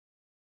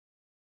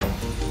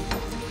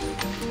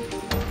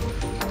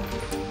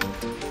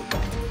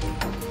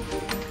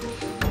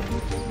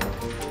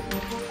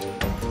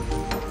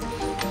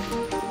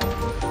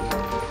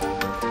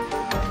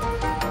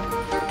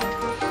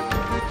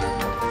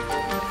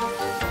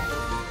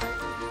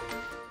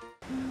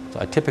So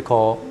a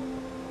typical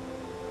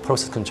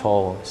process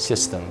control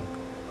system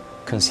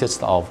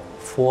consists of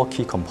 4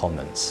 key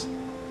components.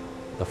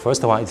 The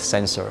first one is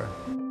sensor,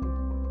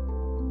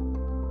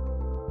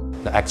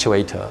 the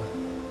actuator,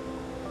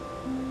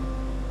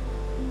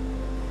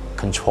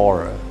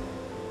 controller,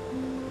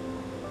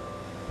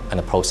 and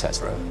the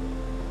processor.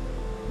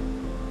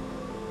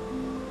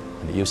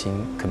 And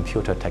using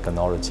computer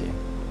technology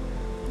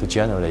to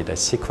generate a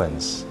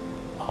sequence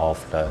of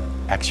the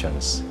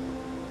actions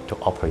to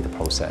operate the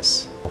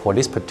process. For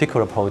this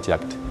particular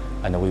project,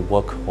 and we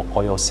work for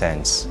oil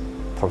sands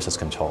process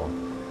control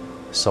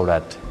so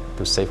that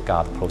to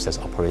safeguard process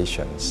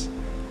operations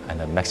and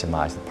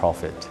maximize the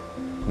profit,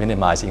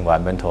 minimize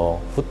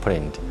environmental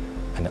footprint,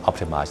 and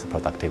optimize the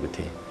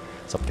productivity.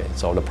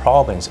 So the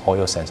problems in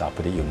oil sands are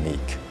pretty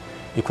unique.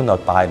 You could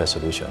not buy the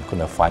solution, could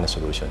not find the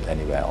solution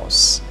anywhere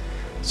else.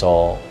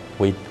 So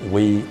we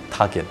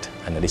target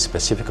this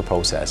specific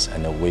process,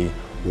 and we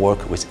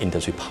work with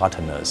industry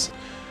partners.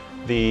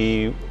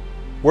 The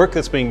work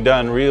that's being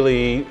done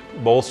really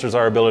bolsters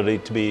our ability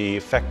to be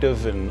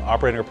effective in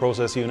operating our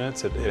process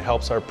units. It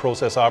helps our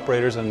process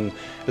operators, and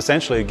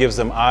essentially it gives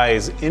them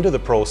eyes into the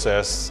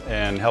process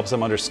and helps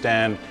them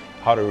understand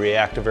how to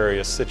react to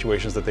various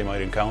situations that they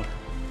might encounter.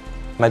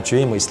 My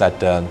dream is that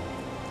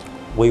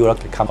we will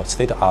become a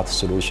state-of-the-art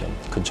solution,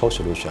 control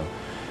solution,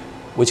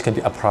 which can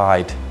be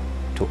applied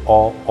to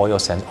all oil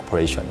sands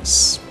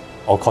operations.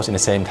 Of course, in the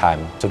same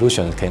time,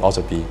 solutions can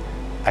also be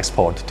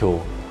exported to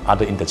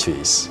other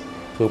industries.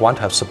 We want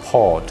to have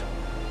support,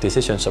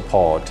 decision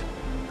support,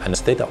 and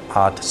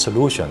state-of-the-art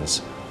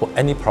solutions for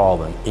any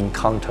problem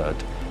encountered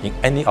in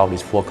any of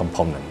these 4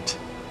 components,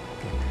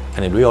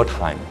 and in real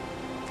time,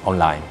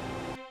 online.